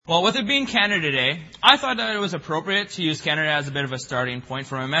Well, with it being Canada Day, I thought that it was appropriate to use Canada as a bit of a starting point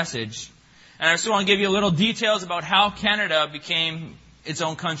for my message. And I just want to give you a little details about how Canada became its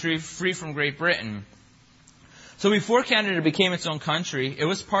own country, free from Great Britain. So before Canada became its own country, it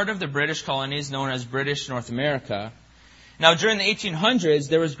was part of the British colonies known as British North America. Now, during the 1800s,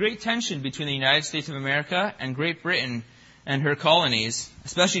 there was great tension between the United States of America and Great Britain and her colonies,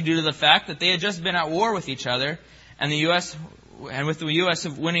 especially due to the fact that they had just been at war with each other, and with the U.S.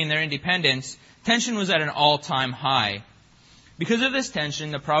 winning their independence, tension was at an all-time high. Because of this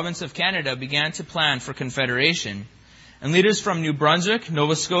tension, the province of Canada began to plan for confederation. And leaders from New Brunswick,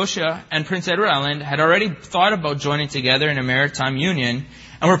 Nova Scotia, and Prince Edward Island had already thought about joining together in a maritime union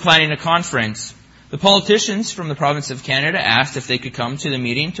and were planning a conference. The politicians from the province of Canada asked if they could come to the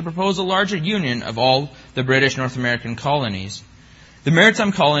meeting to propose a larger union of all the British North American colonies. The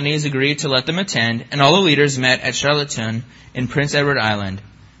maritime colonies agreed to let them attend, and all the leaders met at Charlottetown in Prince Edward Island.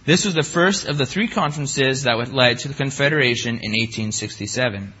 This was the first of the three conferences that led to the Confederation in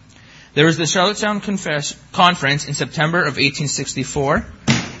 1867. There was the Charlottetown Conference in September of 1864.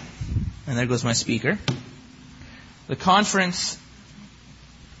 And there goes my speaker. The conference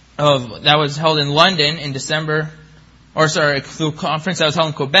that was held in London in the conference that was held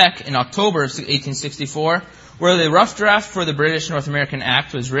in Quebec in October of 1864, where the rough draft for the British North American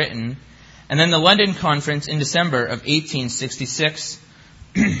Act was written, and then the London Conference in December of 1866,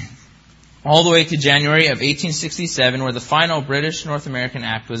 all the way to January of 1867, where the final British North American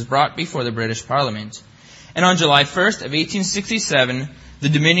Act was brought before the British Parliament. And on July 1st of 1867, the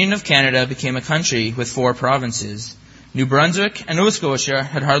Dominion of Canada became a country with 4 provinces. New Brunswick and Nova Scotia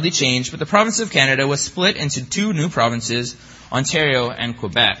had hardly changed, but the province of Canada was split into 2 new provinces, Ontario and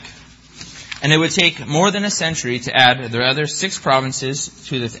Quebec. And it would take more than a century to add the other 6 provinces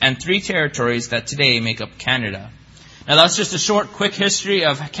and 3 territories that today make up Canada. Now that's just a short, quick history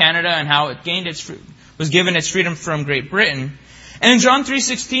of Canada and how it was given its freedom from Great Britain. And in John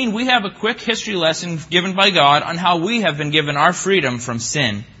 3:16, we have a quick history lesson given by God on how we have been given our freedom from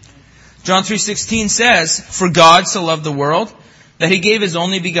sin. John 3:16 says, "For God so loved the world, that he gave his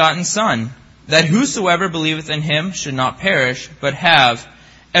only begotten Son, that whosoever believeth in him should not perish, but have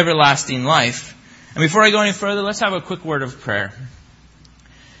everlasting life." And before I go any further, let's have a quick word of prayer.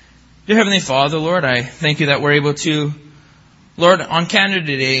 Dear Heavenly Father, Lord, I thank you that we're able to, Lord, on Canada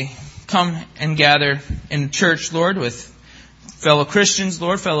Day, come and gather in church, Lord, with fellow Christians,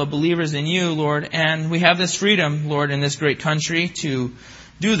 Lord, fellow believers in you, Lord, and we have this freedom, Lord, in this great country to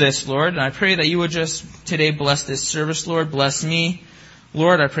do this, Lord. And I pray that you would just today bless this service, Lord. Bless me.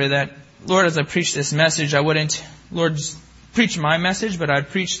 Lord, I pray that, Lord, as I preach this message, I wouldn't, Lord, just preach my message, but I'd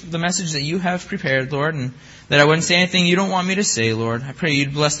preach the message that you have prepared, Lord, and that I wouldn't say anything you don't want me to say, Lord. I pray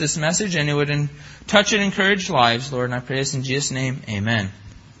you'd bless this message and it would touch and encourage lives, Lord. And I pray this in Jesus' name. Amen.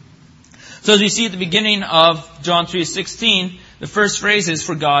 So as we see at the beginning of John 3:16, the first phrase is,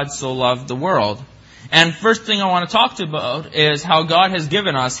 "For God so loved the world." And first thing I want to talk about is how God has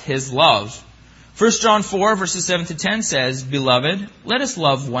given us His love. 1 John 4 verses 7 to 10 says, "Beloved, let us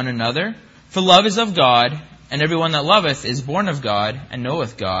love one another, for love is of God, and everyone that loveth is born of God, and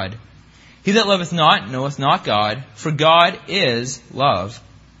knoweth God. He that loveth not knoweth not God, for God is love.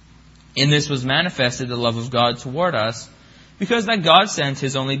 In this was manifested the love of God toward us, because that God sent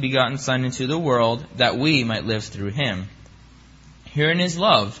His only begotten Son into the world, that we might live through Him. Herein is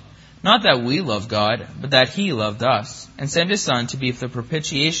love, not that we love God, but that He loved us, and sent His Son to be the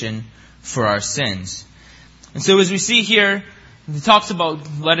propitiation for our sins." And so as we see here, it talks about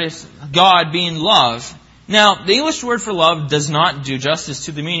God being love. Now, the English word for love does not do justice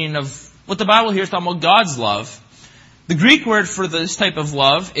to the meaning of what the Bible here is talking about God's love. The Greek word for this type of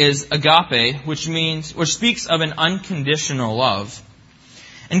love is agape, which speaks of an unconditional love.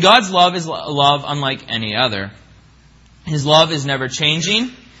 And God's love is a love unlike any other. His love is never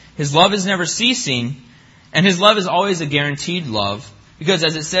changing. His love is never ceasing. And His love is always a guaranteed love. Because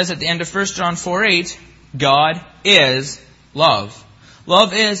as it says at the end of 1 John 4:8, God is love.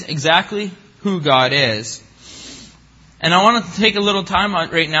 Love is exactly who God is. And I want to take a little time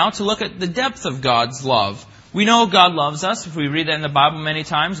right now to look at the depth of God's love. We know God loves us. If we read that in the Bible many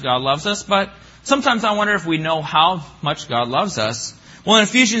times, God loves us. But sometimes I wonder if we know how much God loves us. Well, in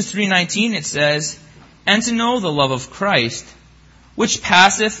Ephesians 3:19 it says, "And to know the love of Christ, which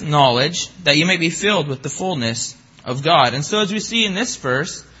passeth knowledge, that you may be filled with the fullness of God." And so as we see in this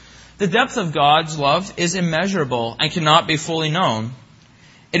verse, the depth of God's love is immeasurable and cannot be fully known.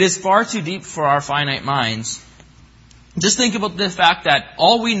 It is far too deep for our finite minds. Just think about the fact that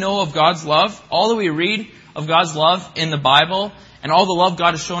all we know of God's love, all that we read of God's love in the Bible, and all the love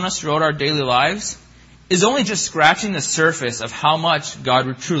God has shown us throughout our daily lives, is only just scratching the surface of how much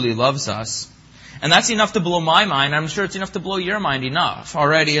God truly loves us. And that's enough to blow my mind. I'm sure it's enough to blow your mind enough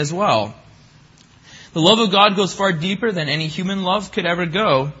already as well. The love of God goes far deeper than any human love could ever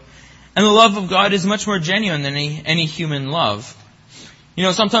go. And the love of God is much more genuine than any human love. You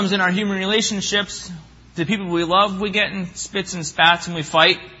know, sometimes in our human relationships, the people we love, we get in spits and spats and we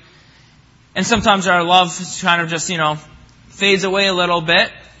fight. And sometimes our love kind of just, fades away a little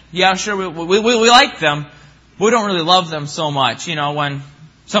bit. Yeah, sure, we like them, but we don't really love them so much. When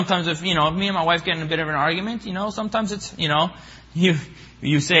sometimes if, me and my wife get in a bit of an argument, sometimes it's,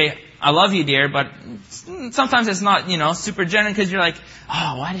 you say, I love you, dear, but sometimes it's not, super genuine because you're like,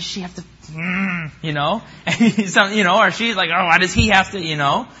 oh, why does she have to, or she's like, oh, why does he have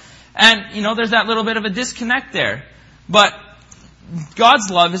to, and, there's that little bit of a disconnect there. But God's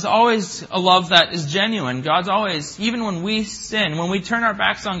love is always a love that is genuine. God's always, even when we sin, when we turn our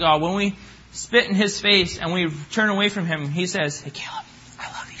backs on God, when we spit in His face and we turn away from Him, He says, hey, Caleb, I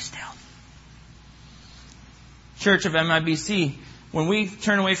love you still. Church of MIBC, when we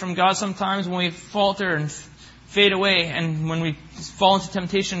turn away from God sometimes, when we falter and fade away, and when we fall into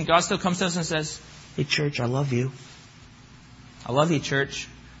temptation, God still comes to us and says, hey, church, I love you. I love you, church.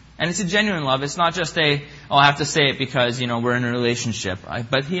 And it's a genuine love. It's not just I have to say it because, we're in a relationship.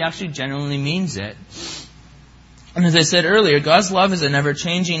 But He actually genuinely means it. And as I said earlier, God's love is a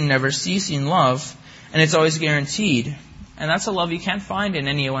never-changing, never-ceasing love. And it's always guaranteed. And that's a love you can't find in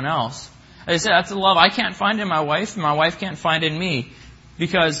anyone else. As I said, that's a love I can't find in my wife, and my wife can't find in me.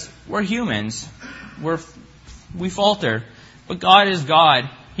 Because we're humans. We falter. But God is God.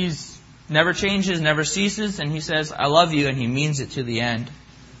 He's never changes, never ceases. And He says, I love you, and He means it to the end.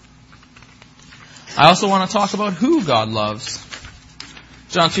 I also want to talk about who God loves.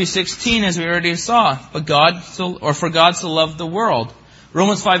 John 3:16, as we already saw, for God so loved the world.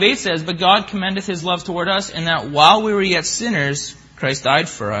 Romans 5:8 says, but God commendeth His love toward us in that while we were yet sinners, Christ died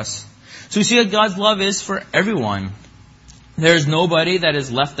for us. So we see that God's love is for everyone. There is nobody that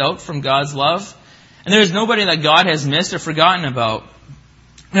is left out from God's love. And there is nobody that God has missed or forgotten about.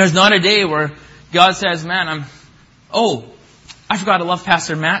 There's not a day where God says, man, I forgot to love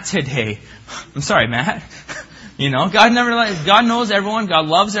Pastor Matt today. I'm sorry, Matt. God knows everyone. God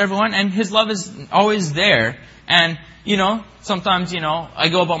loves everyone. And His love is always there. And, sometimes, I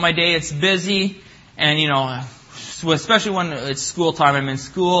go about my day, it's busy. And, especially when it's school time, I'm in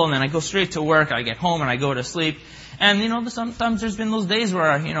school. And then I go straight to work. I get home and I go to sleep. And, sometimes there's been those days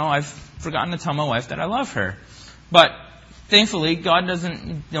where, I've forgotten to tell my wife that I love her. But thankfully, God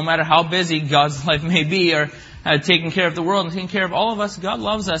doesn't, no matter how busy God's life may be or taking care of the world and taking care of all of us, God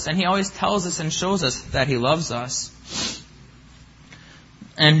loves us, and He always tells us and shows us that He loves us.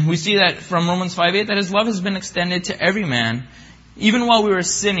 And we see that from Romans 5:8 that His love has been extended to every man. Even while we were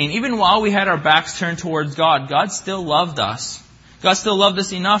sinning, even while we had our backs turned towards God, God still loved us. God still loved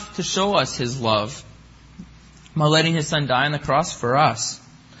us enough to show us His love by letting His Son die on the cross for us.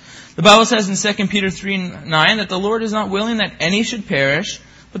 The Bible says in 2 Peter 3:9 that the Lord is not willing that any should perish,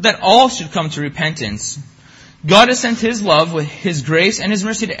 but that all should come to repentance. God has sent His love with His grace and His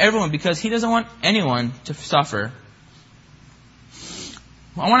mercy to everyone because He doesn't want anyone to suffer.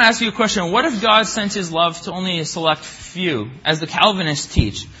 I want to ask you a question. What if God sent His love to only a select few, as the Calvinists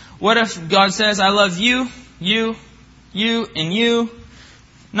teach? What if God says, I love you, you, and you,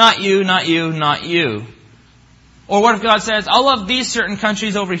 not you, not you, not you? Or what if God says, I'll love these certain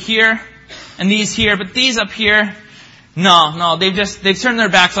countries over here, and these here, but these up here, no, they've turned their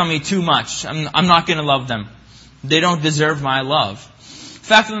backs on me too much. I'm not going to love them. They don't deserve my love.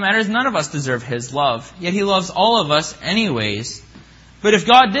 Fact of the matter is, none of us deserve His love. Yet He loves all of us anyways. But if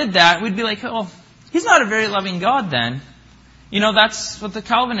God did that, we'd be like, oh, He's not a very loving God then. That's what the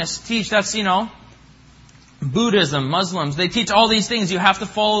Calvinists teach. That's, Buddhism, Muslims. They teach all these things. You have to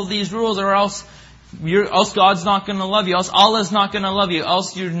follow these rules or else God's not going to love you. Else Allah's not going to love you.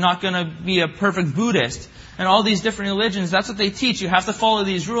 Else you're not going to be a perfect Buddhist. And all these different religions, that's what they teach. You have to follow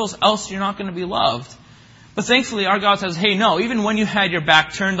these rules, else you're not going to be loved. But thankfully, our God says, hey, no, even when you had your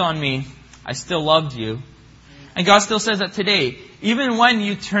back turned on me, I still loved you. And God still says that today. Even when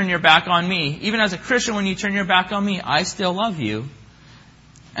you turn your back on me, even as a Christian, when you turn your back on me, I still love you.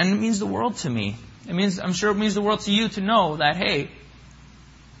 And it means the world to me. I'm sure it means the world to you to know that, hey,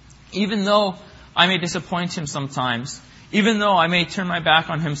 even though I may disappoint Him sometimes, even though I may turn my back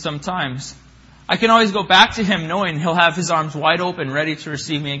on Him sometimes, I can always go back to Him knowing He'll have His arms wide open, ready to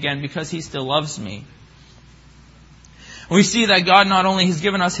receive me again because He still loves me. We see that God not only has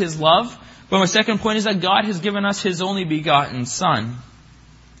given us His love, but my second point is that God has given us His only begotten Son.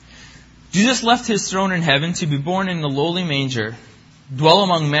 Jesus left His throne in heaven to be born in the lowly manger, dwell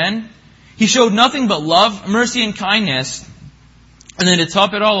among men, He showed nothing but love, mercy, and kindness. And then to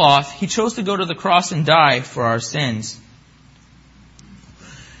top it all off, He chose to go to the cross and die for our sins.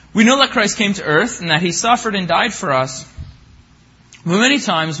 We know that Christ came to earth and that He suffered and died for us. But many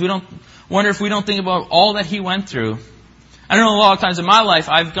times we don't wonder if we don't think about all that He went through. I know a lot of times in my life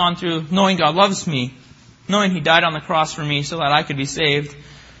I've gone through knowing God loves me, knowing He died on the cross for me so that I could be saved.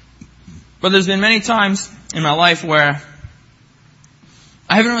 But there's been many times in my life where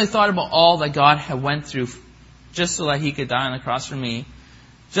I haven't really thought about all that God had went through just so that He could die on the cross for me,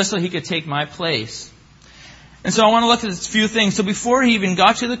 just so He could take my place. And so I want to look at a few things. So before He even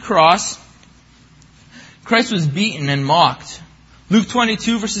got to the cross, Christ was beaten and mocked. Luke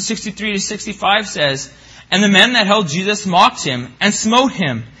 22 verses 63 to 65 says, "And the men that held Jesus mocked Him and smote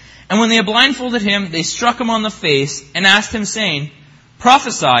Him. And when they had blindfolded Him, they struck Him on the face and asked Him, saying,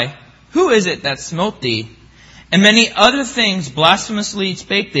 Prophesy, who is it that smote thee? And many other things blasphemously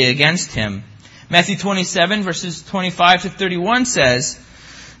spake they against Him." Matthew 27 verses 25 to 31 says,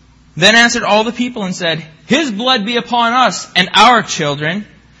 "Then answered all the people and said, His blood be upon us and our children.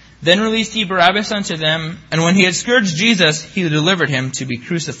 Then released He Barabbas unto them, and when He had scourged Jesus, He delivered Him to be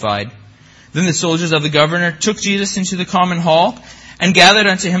crucified. Then the soldiers of the governor took Jesus into the common hall, and gathered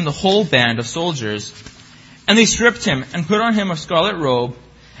unto Him the whole band of soldiers. And they stripped Him, and put on Him a scarlet robe.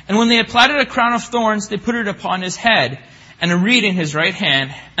 And when they had platted a crown of thorns, they put it upon His head, and a reed in His right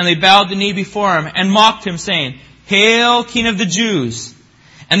hand. And they bowed the knee before Him, and mocked Him, saying, Hail, King of the Jews!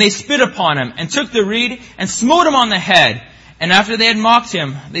 And they spit upon Him, and took the reed, and smote Him on the head. And after they had mocked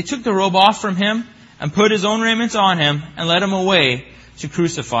Him, they took the robe off from Him, and put His own raiment on Him, and led Him away to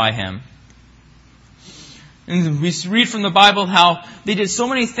crucify Him. And we read from the Bible how they did so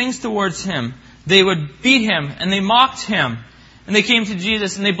many things towards Him. They would beat Him, and they mocked Him. And they came to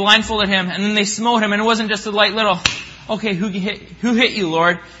Jesus, and they blindfolded Him, and then they smote Him. And it wasn't just a light little, okay, who hit you,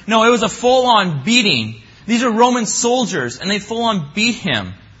 Lord? No, it was a full-on beating. These are Roman soldiers, and they full-on beat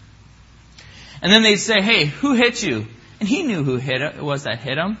Him. And then they'd say, hey, who hit you? And He knew who it was that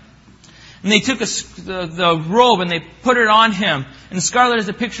hit Him. And they took the robe and they put it on Him. And scarlet is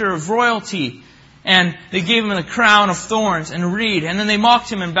a picture of royalty. And they gave Him the crown of thorns and a reed. And then they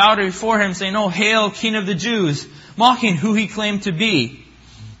mocked Him and bowed before Him, saying, Oh, hail, King of the Jews, mocking who He claimed to be.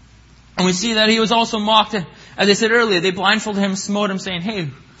 And we see that He was also mocked. As I said earlier, they blindfolded Him, smote Him, saying, Hey,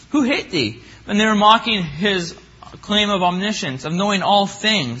 who hit thee? And they were mocking His claim of omniscience, of knowing all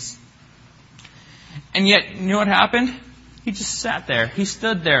things. And yet, you know what happened? He just sat there. He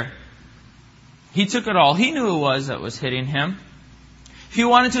stood there. He took it all. He knew who it was that was hitting Him. If He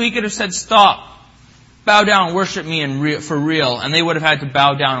wanted to, He could have said, Stop. Bow down and worship me for real. And they would have had to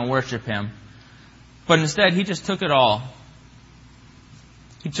bow down and worship Him. But instead, He just took it all.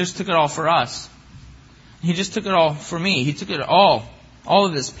 He just took it all for us. He just took it all for me. He took it all. All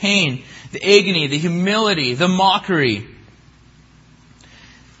of this pain, the agony, the humility, the mockery.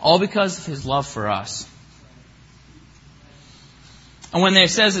 All because of His love for us. And when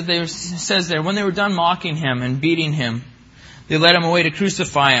when they were done mocking Him and beating Him, they led Him away to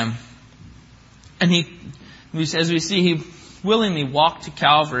crucify Him. And as we see, He willingly walked to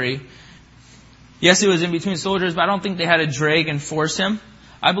Calvary. Yes, He was in between soldiers, but I don't think they had to drag and force Him.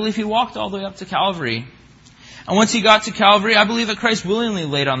 I believe He walked all the way up to Calvary. And once He got to Calvary, I believe that Christ willingly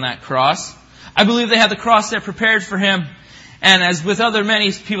laid on that cross. I believe they had the cross there prepared for Him. And as with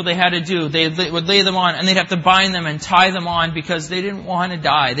many people they had to do, they would lay them on and they'd have to bind them and tie them on because they didn't want to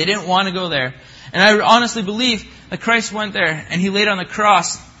die. They didn't want to go there. And I honestly believe that Christ went there and He laid on the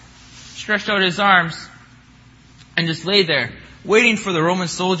cross, stretched out His arms, and just laid there, waiting for the Roman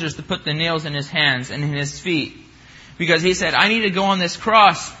soldiers to put the nails in His hands and in His feet. Because He said, I need to go on this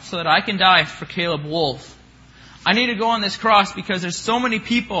cross so that I can die for Caleb Wolf. I need to go on this cross because there's so many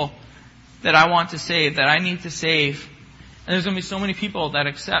people that I want to save, that I need to save. And there's going to be so many people that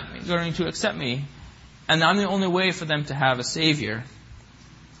going to accept me. And I'm the only way for them to have a Savior.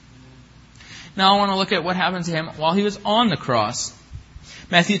 Now I want to look at what happened to Him while He was on the cross.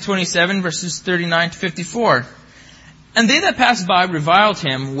 Matthew 27 verses 39 to 54. And they that passed by reviled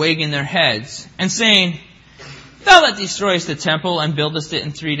Him, wagging their heads, and saying, Thou that destroyest the temple and buildest it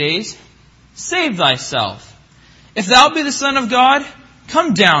in 3 days, save thyself. If thou be the Son of God,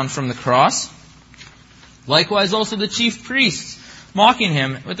 come down from the cross. Likewise also the chief priests, mocking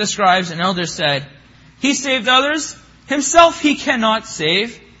Him with the scribes and elders, said, He saved others, Himself He cannot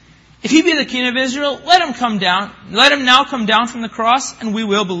save. If He be the King of Israel, let Him now come down from the cross, and we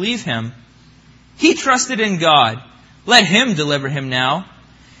will believe Him. He trusted in God. Let Him deliver Him now,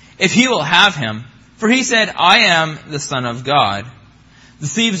 if He will have Him. For He said, I am the Son of God. The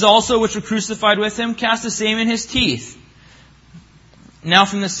thieves also which were crucified with Him cast the same in His teeth. Now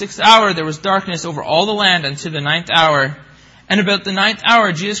from the 6th hour there was darkness over all the land unto the 9th hour. And about the 9th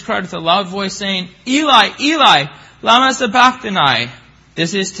hour Jesus cried with a loud voice, saying, Eli, Eli, lama sabachthani?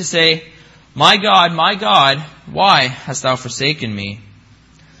 This is to say, my God, why hast thou forsaken me?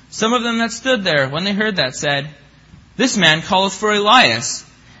 Some of them that stood there, when they heard that, said, This man calleth for Elias.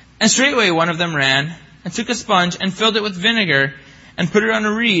 And straightway one of them ran, and took a sponge, and filled it with vinegar, and put it on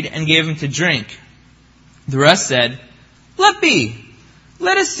a reed, and gave him to drink. The rest said, Let be.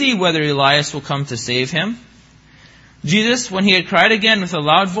 Let us see whether Elias will come to save him. Jesus, when he had cried again with a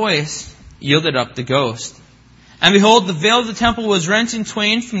loud voice, yielded up the ghost. And behold, the veil of the temple was rent in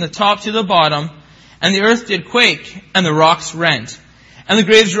twain from the top to the bottom, and the earth did quake, and the rocks rent. And the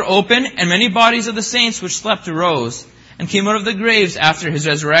graves were open, and many bodies of the saints which slept arose, and came out of the graves after his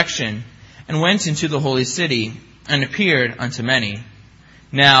resurrection, and went into the holy city, and appeared unto many.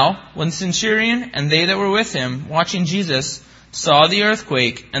 Now, when the centurion and they that were with him, watching Jesus, saw the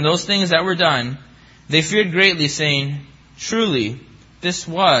earthquake, and those things that were done, they feared greatly, saying, Truly, this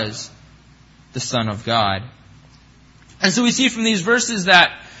was the Son of God. And so we see from these verses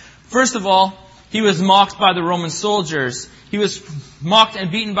that, first of all, he was mocked by the Roman soldiers. He was mocked and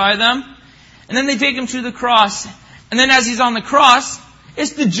beaten by them. And then they take him to the cross. And then as he's on the cross,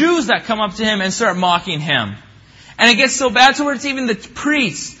 it's the Jews that come up to him and start mocking him. And it gets so bad to where it's even the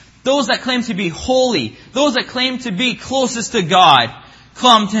priests, those that claim to be holy, those that claim to be closest to God,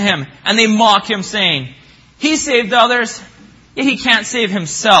 come to him and they mock him, saying, He saved others, yet he can't save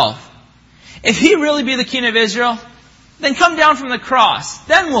himself. If he really be the King of Israel, then come down from the cross.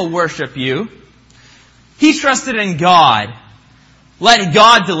 Then we'll worship you. He trusted in God. Let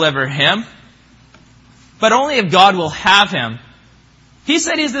God deliver him. But only if God will have him. He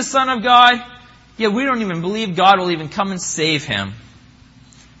said he's the Son of God, yet we don't even believe God will even come and save him.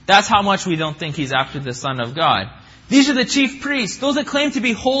 That's how much we don't think he's after the Son of God. These are the chief priests, those that claim to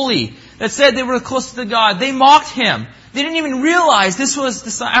be holy, that said they were close to God. They mocked him. They didn't even realize this was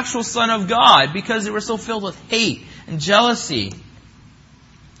the actual Son of God because they were so filled with hate and jealousy.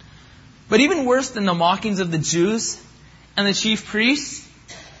 But even worse than the mockings of the Jews and the chief priests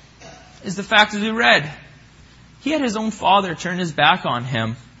is the fact that we read. He had his own father turn his back on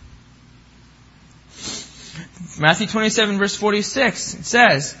him. Matthew 27 verse 46, it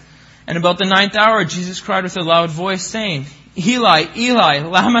says, And about the 9th hour Jesus cried with a loud voice, saying, Eli, Eli,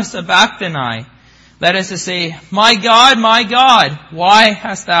 lama sabachthani? That is to say, my God, why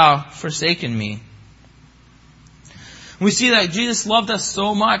hast thou forsaken me? We see that Jesus loved us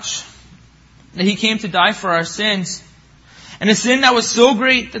so much that he came to die for our sins. And a sin that was so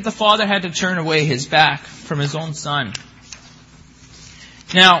great that the Father had to turn away his back from his own Son.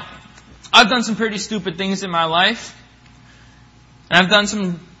 Now, I've done some pretty stupid things in my life. And I've done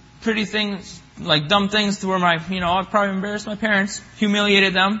some pretty things, like dumb things to where I've probably embarrassed my parents,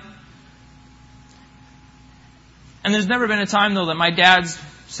 humiliated them. And there's never been a time though that my dad's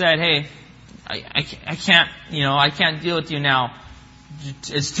said, hey, I can't deal with you now.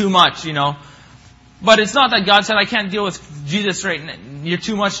 It's too much, But it's not that God said, I can't deal with Jesus right now. You're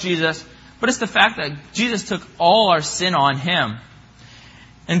too much, Jesus. But it's the fact that Jesus took all our sin on him.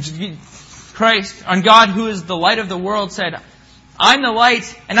 And Christ, on God, who is the light of the world, said, I'm the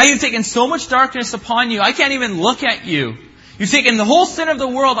light, and now you've taken so much darkness upon you, I can't even look at you. You've taken the whole sin of the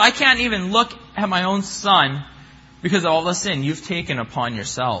world, I can't even look at my own Son because of all the sin you've taken upon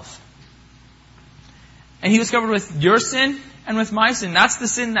yourself. And he was covered with your sin and with my sin. That's the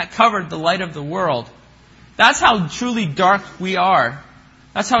sin that covered the light of the world. That's how truly dark we are.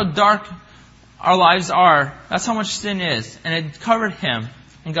 That's how dark our lives are. That's how much sin is. And it covered him.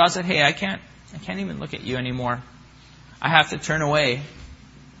 And God said, hey, I can't even look at you anymore. I have to turn away.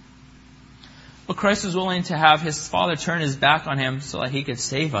 But Christ was willing to have his Father turn his back on him so that he could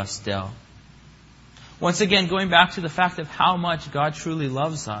save us still. Once again, going back to the fact of how much God truly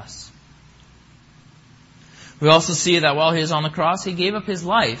loves us. We also see that while he was on the cross, he gave up his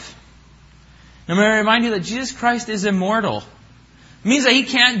life. Now, may I remind you that Jesus Christ is immortal. It means that he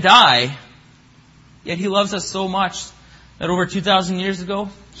can't die. Yet he loves us so much that over 2,000 years ago,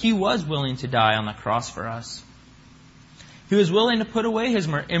 he was willing to die on the cross for us. He was willing to put away his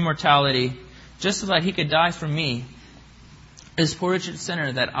immortality just so that he could die for me, this poor wretched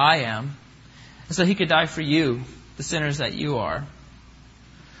sinner that I am, and so he could die for you, the sinners that you are.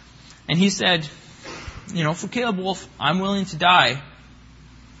 And he said, for Caleb Wolf, I'm willing to die,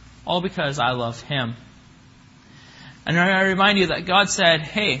 all because I love him. And I remind you that God said,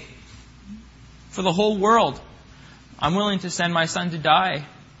 hey, for the whole world, I'm willing to send my Son to die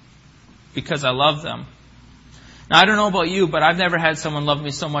because I love them. Now, I don't know about you, but I've never had someone love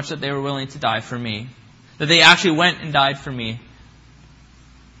me so much that they were willing to die for me. That they actually went and died for me.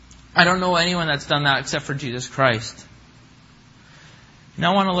 I don't know anyone that's done that except for Jesus Christ.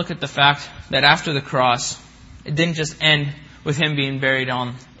 Now I want to look at the fact that after the cross, it didn't just end with Him being buried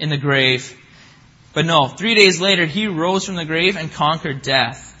in the grave. But no, 3 days later, He rose from the grave and conquered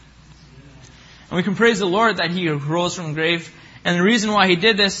death. And we can praise the Lord that He rose from the grave. And the reason why He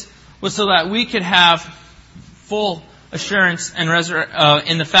did this was so that we could have full assurance and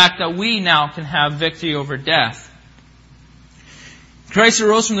in the fact that we now can have victory over death. Christ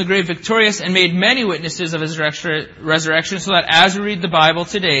arose from the grave victorious and made many witnesses of His resurrection, so that as we read the Bible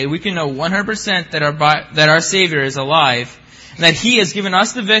today, we can know 100% that our Savior is alive, and that He has given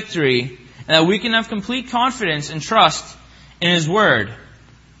us the victory, and that we can have complete confidence and trust in His Word.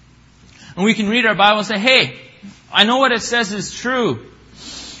 And we can read our Bible and say, hey, I know what it says is true.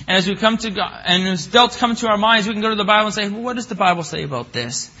 And as we come to God, and as doubts come to our minds, we can go to the Bible and say, well, what does the Bible say about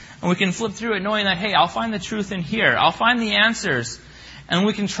this? And we can flip through it knowing that, hey, I'll find the truth in here. I'll find the answers. And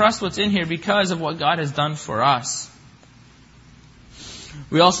we can trust what's in here because of what God has done for us.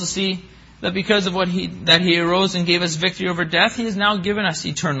 We also see that because of that He arose and gave us victory over death, He has now given us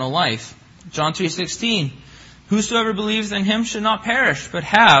eternal life. John 3:16, whosoever believes in Him should not perish, but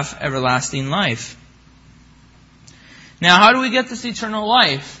have everlasting life. Now, how do we get this eternal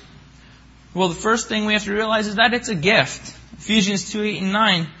life? Well, the first thing we have to realize is that it's a gift. Ephesians 2:8 and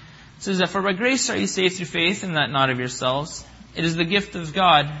 9 says that for by grace are you saved through faith, and that not of yourselves. It is the gift of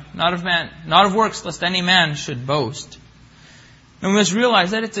God, not of man, not of works, lest any man should boast. And we must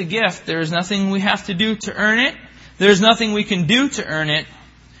realize that it's a gift. There is nothing we have to do to earn it. There is nothing we can do to earn it.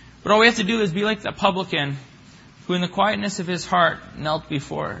 But all we have to do is be like the publican who in the quietness of his heart knelt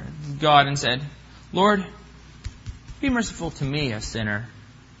before God and said, Lord, be merciful to me, a sinner.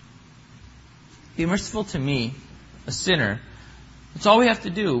 Be merciful to me, a sinner. That's all we have to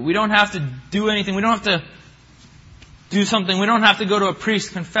do. We don't have to do anything. We don't have to do something. We don't have to go to a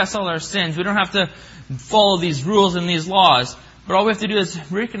priest, confess all our sins. We don't have to follow these rules and these laws. But all we have to do is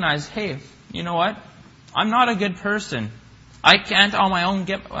recognize, hey, you know what? I'm not a good person. I can't on my own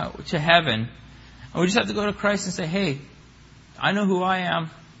get to heaven. And we just have to go to Christ and say, hey, I know who I am.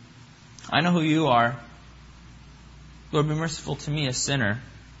 I know who you are. Lord, be merciful to me, a sinner.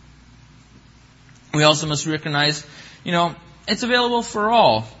 We also must recognize, it's available for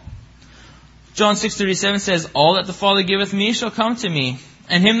all. John 6:37 says, all that the Father giveth me shall come to me,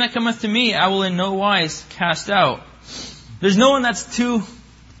 and him that cometh to me I will in no wise cast out. There's no one that's too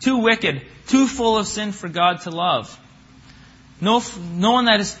wicked, too full of sin for God to love. No one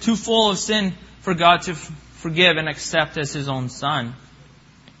that is too full of sin for God to forgive and accept as His own Son.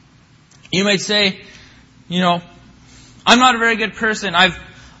 You might say, I'm not a very good person.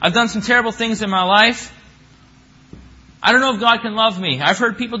 I've done some terrible things in my life. I don't know if God can love me. I've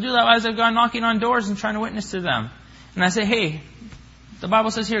heard people do that as I've gone knocking on doors and trying to witness to them. And I say, hey, the Bible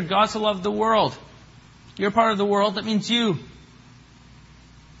says here, God so loved the world. You're part of the world. That means you.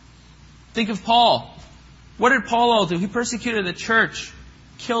 Think of Paul. What did Paul all do? He persecuted the church,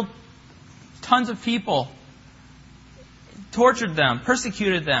 killed tons of people, tortured them,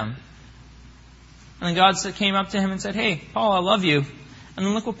 persecuted them. And then God came up to him and said, hey, Paul, I love you. And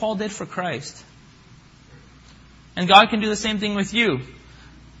then look what Paul did for Christ. And God can do the same thing with you.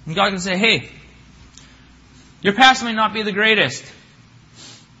 And God can say, hey, your past may not be the greatest.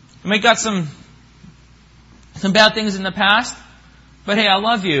 You may have got some bad things in the past, but hey, I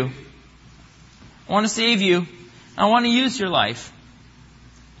love you. I want to save you. I want to use your life.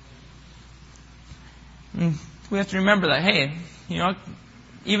 And we have to remember that, hey,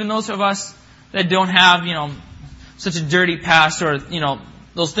 even those of us that don't have, such a dirty past or,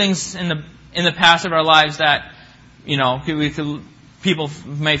 those things in the past of our lives that, people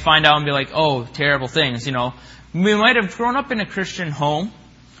may find out and be like, oh, terrible things, We might have grown up in a Christian home.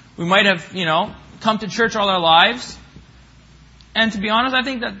 We might have, come to church all our lives. And to be honest, I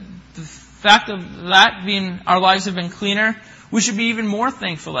think that the fact of that being our lives have been cleaner, we should be even more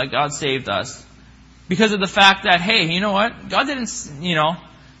thankful that God saved us. Because of the fact that, hey, you know what? God didn't,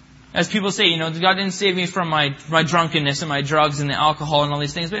 as people say, God didn't save me from my drunkenness and my drugs and the alcohol and all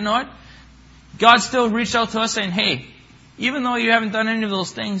these things. But you know what? God still reached out to us saying, hey, even though you haven't done any of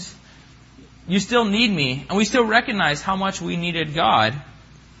those things, you still need me. And we still recognize how much we needed God.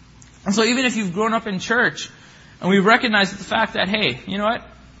 And so even if you've grown up in church, and we recognize the fact that, hey, you know what?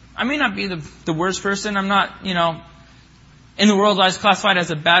 I may not be the worst person. I'm not, in the world's eyes classified as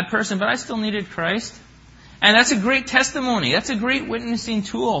a bad person, but I still needed Christ. And that's a great testimony. That's a great witnessing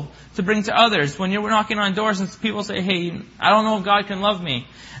tool to bring to others. When you're knocking on doors and people say, hey, I don't know if God can love me.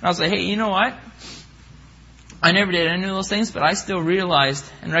 And I'll say, hey, you know what? I never did any of those things, but I still realized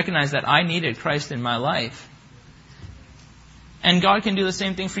and recognized that I needed Christ in my life. And God can do the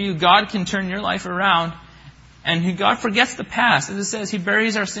same thing for you. God can turn your life around. And God forgets the past. As it says, He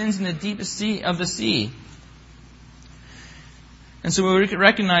buries our sins in the deepest sea of the sea. And so we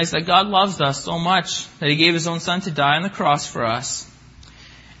recognize that God loves us so much that He gave His own Son to die on the cross for us.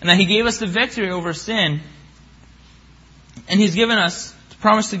 And that He gave us the victory over sin. And He's given us,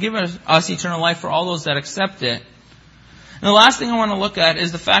 promised to give us eternal life for all those that accept it. And the last thing I want to look at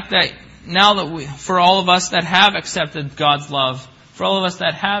is the fact that now that for all of us that have accepted God's love, for all of us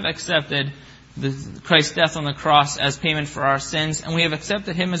that have accepted Christ's death on the cross as payment for our sins, and we have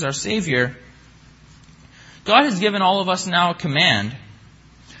accepted Him as our Savior, God has given all of us now a command.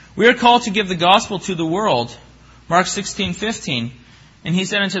 We are called to give the gospel to the world. Mark 16:15. And He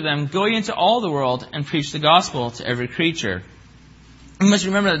said unto them, Go ye into all the world and preach the gospel to every creature. You must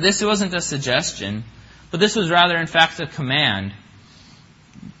remember that this wasn't a suggestion, but this was rather, in fact, a command.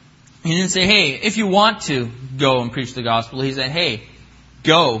 He didn't say, hey, if you want to, go and preach the gospel. He said, hey,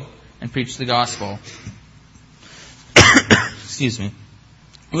 go and preach the gospel. Excuse me.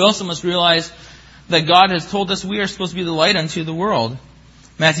 We also must realize that God has told us we are supposed to be the light unto the world.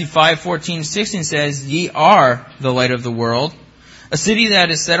 Matthew 5:14-16 says, Ye are the light of the world. A city that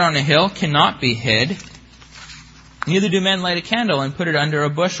is set on a hill cannot be hid. Neither do men light a candle and put it under a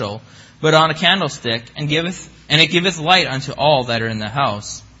bushel, but on a candlestick, and it giveth light unto all that are in the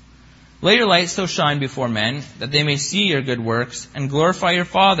house. Let your light so shine before men, that they may see your good works, and glorify your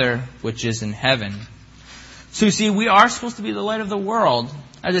Father which is in heaven. So you see, we are supposed to be the light of the world.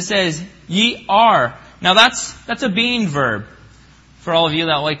 As it says, ye are. Now that's a being verb. For all of you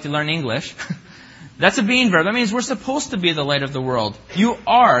that like to learn English. That's a being verb. That means we're supposed to be the light of the world. You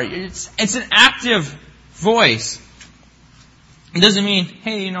are. It's an active voice. It doesn't mean,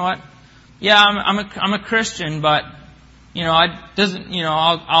 hey, you know what? Yeah, I'm a Christian, but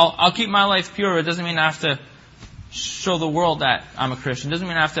I'll keep my life pure. It doesn't mean I have to show the world that I'm a Christian. It doesn't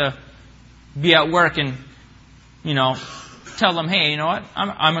mean I have to be at work and tell them, hey, you know what?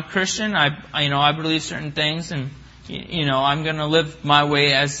 I'm a Christian. I believe certain things, and I'm going to live my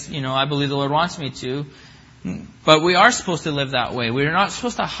way as, I believe the Lord wants me to. But we are supposed to live that way. We're not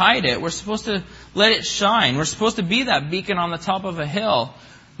supposed to hide it. We're supposed to let it shine. We're supposed to be that beacon on the top of a hill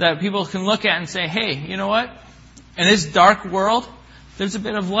that people can look at and say, hey, you know what? In this dark world, there's a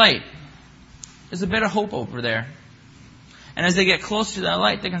bit of light. There's a bit of hope over there. And as they get close to that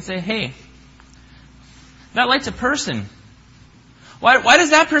light, they can say, hey, that light's a person. Why does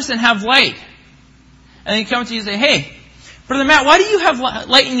that person have light? And they come to you and say, hey, Brother Matt, why do you have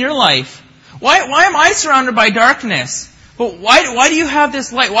light in your life? Why am I surrounded by darkness? But why do you have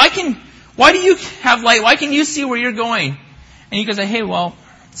this light? Why do you have light? Why can you see where you're going? And you can say, hey, well,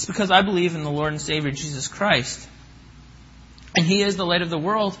 it's because I believe in the Lord and Savior Jesus Christ. And He is the light of the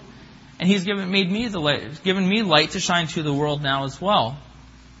world. And He's given me light to shine to the world now as well.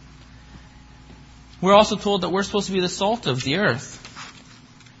 We're also told that we're supposed to be the salt of the earth.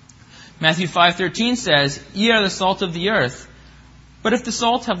 Matthew 5:13 says, Ye are the salt of the earth. But if the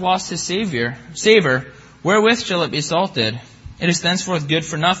salt have lost his savour, wherewith shall it be salted? It is thenceforth good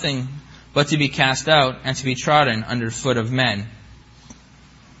for nothing, but to be cast out and to be trodden under foot of men.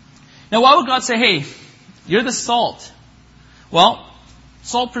 Now why would God say, hey, you're the salt? Well,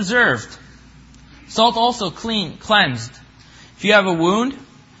 salt preserved. Salt also cleansed. If you have a wound,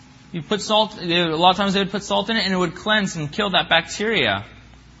 you put salt, a lot of times they would put salt in it and it would cleanse and kill that bacteria.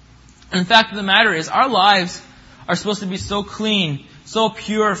 And the fact of the matter is, our lives are supposed to be so clean, so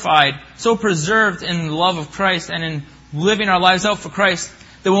purified, so preserved in the love of Christ and in living our lives out for Christ,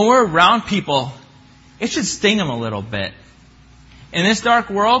 that when we're around people, it should sting them a little bit. In this dark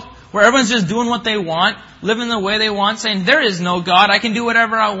world, where everyone's just doing what they want, living the way they want, saying, there is no God, I can do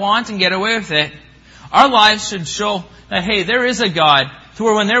whatever I want and get away with it. Our lives should show that, hey, there is a God, to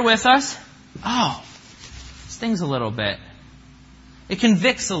where when they're with us, it stings a little bit. It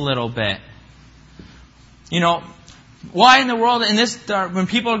convicts a little bit. Why in the world, in this dark, when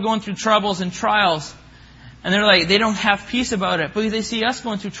people are going through troubles and trials, and they're like, they don't have peace about it, but they see us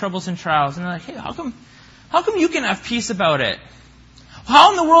going through troubles and trials, and they're like, hey, how come you can have peace about it?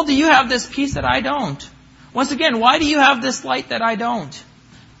 How in the world do you have this peace that I don't? Once again, why do you have this light that I don't?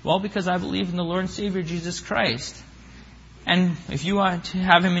 Well, because I believe in the Lord and Savior Jesus Christ. And if you want to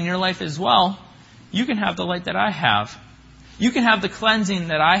have Him in your life as well, you can have the light that I have. You can have the cleansing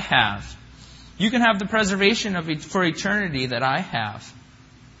that I have. You can have the preservation for eternity that I have.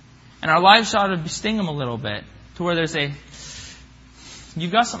 And our lives ought to sting them a little bit, to where they say,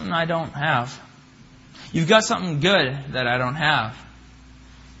 you've got something I don't have. You've got something good that I don't have.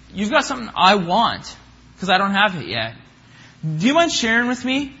 You've got something I want, because I don't have it yet. Do you mind sharing with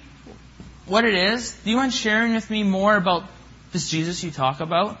me what it is? Do you mind sharing with me more about this Jesus you talk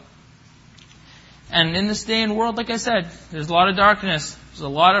about? And in this day and world, like I said, there's a lot of darkness. There's a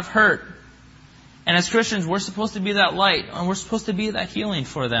lot of hurt. And as Christians, we're supposed to be that light. And we're supposed to be that healing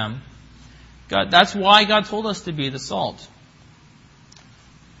for them. That's why God told us to be the salt.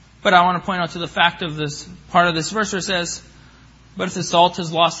 But I want to point out to the fact of this part of this verse where it says, but if the salt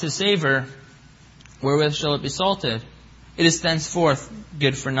has lost his savor, wherewith shall it be salted? It is thenceforth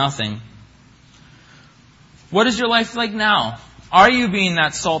good for nothing. What is your life like now? Are you being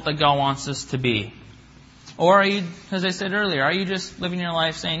that salt that God wants us to be? Or are you, as I said earlier, are you just living your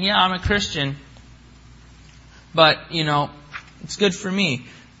life saying, yeah, I'm a Christian, but, it's good for me.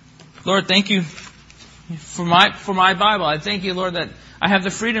 Lord, thank you for my Bible. I thank you, Lord, that I have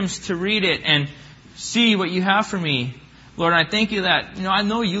the freedoms to read it and see what you have for me. Lord, I thank you that, I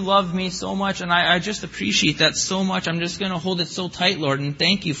know you love me so much, and I just appreciate that so much. I'm just going to hold it so tight, Lord, and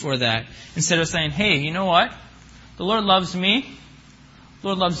thank you for that. Instead of saying, hey, you know what? The Lord loves me. The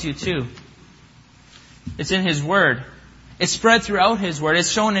Lord loves you too. It's in His Word. It's spread throughout His Word. It's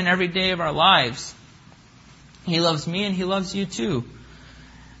shown in every day of our lives. He loves me and He loves you too.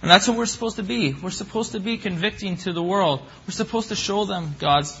 And that's what we're supposed to be. We're supposed to be convicting to the world. We're supposed to show them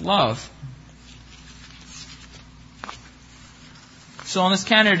God's love. So on this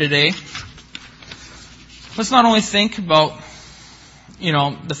Canada Day, let's not only think about,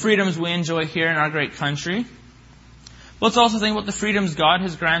 the freedoms we enjoy here in our great country, but let's also think about the freedoms God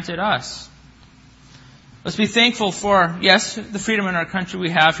has granted us. Let's be thankful for, yes, the freedom in our country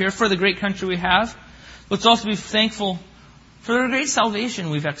we have here, for the great country we have. Let's also be thankful for the great salvation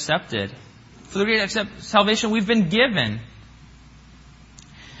we've accepted, for the great salvation we've been given.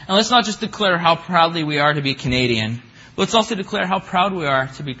 And let's not just declare how proudly we are to be Canadian, but let's also declare how proud we are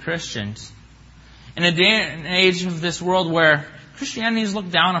to be Christians. In a day and age of this world where Christianity is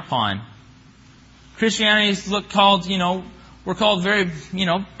looked down upon, Christianity is called, we're called very,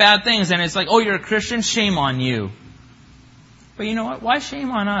 bad things, and it's like, oh, you're a Christian? Shame on you. But you know what? Why shame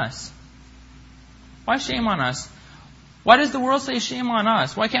on us? Why shame on us? Why does the world say shame on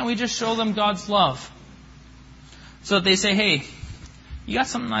us? Why can't we just show them God's love? So that they say, hey, you got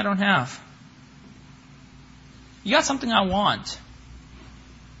something I don't have. You got something I want.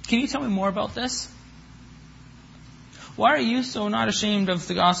 Can you tell me more about this? Why are you so not ashamed of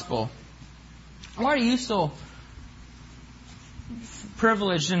the gospel? Why are you so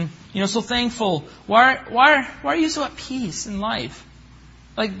privileged and so thankful? Why are you so at peace in life?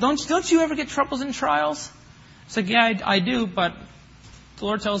 Like, don't you ever get troubles and trials? It's like, yeah, I do, but the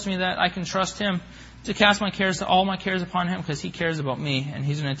Lord tells me that I can trust Him to cast all my cares upon Him because He cares about me and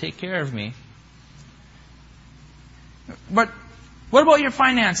He's going to take care of me. But what about your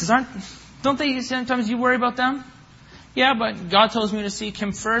finances? Don't they sometimes you worry about them? Yeah, but God tells me to seek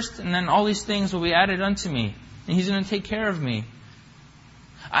Him first, and then all these things will be added unto me, and He's going to take care of me.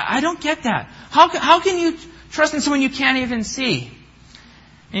 I don't get that. How can you trust in someone you can't even see?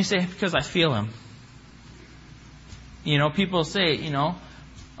 And you say, because I feel Him. People say,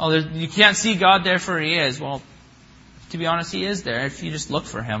 oh, you can't see God, therefore He is. Well, to be honest, He is there if you just look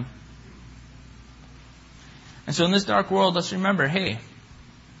for Him. And so in this dark world, let's remember, hey,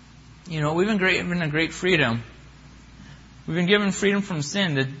 we've been given a great freedom. We've been given freedom from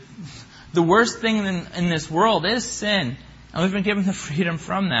sin. The worst thing in this world is sin. And we've been given the freedom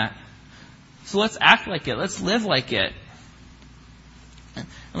from that. So let's act like it. Let's live like it. And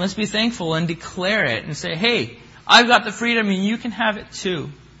let's be thankful and declare it and say, hey, I've got the freedom and you can have it too.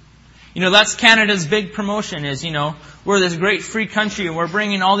 That's Canada's big promotion is, we're this great free country and we're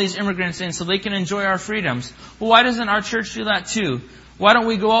bringing all these immigrants in so they can enjoy our freedoms. Well, why doesn't our church do that too? Why don't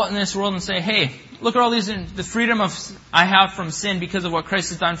we go out in this world and say, hey, look at all the freedom I have from sin because of what Christ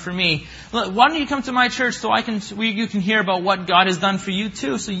has done for me. Why don't you come to my church so you can hear about what God has done for you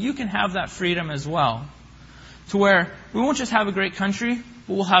too, so you can have that freedom as well. To where we won't just have a great country,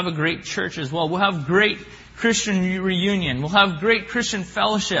 but we'll have a great church as well. We'll have great Christian reunion. We'll have great Christian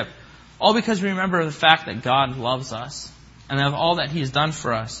fellowship. All because we remember the fact that God loves us and of all that He's done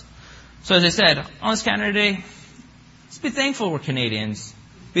for us. So as I said, on this Canada Day, let's be thankful we're Canadians.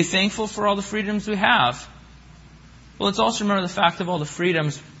 Be thankful for all the freedoms we have. But let's also remember the fact of all the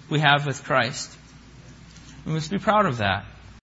freedoms we have with Christ. We must be proud of that.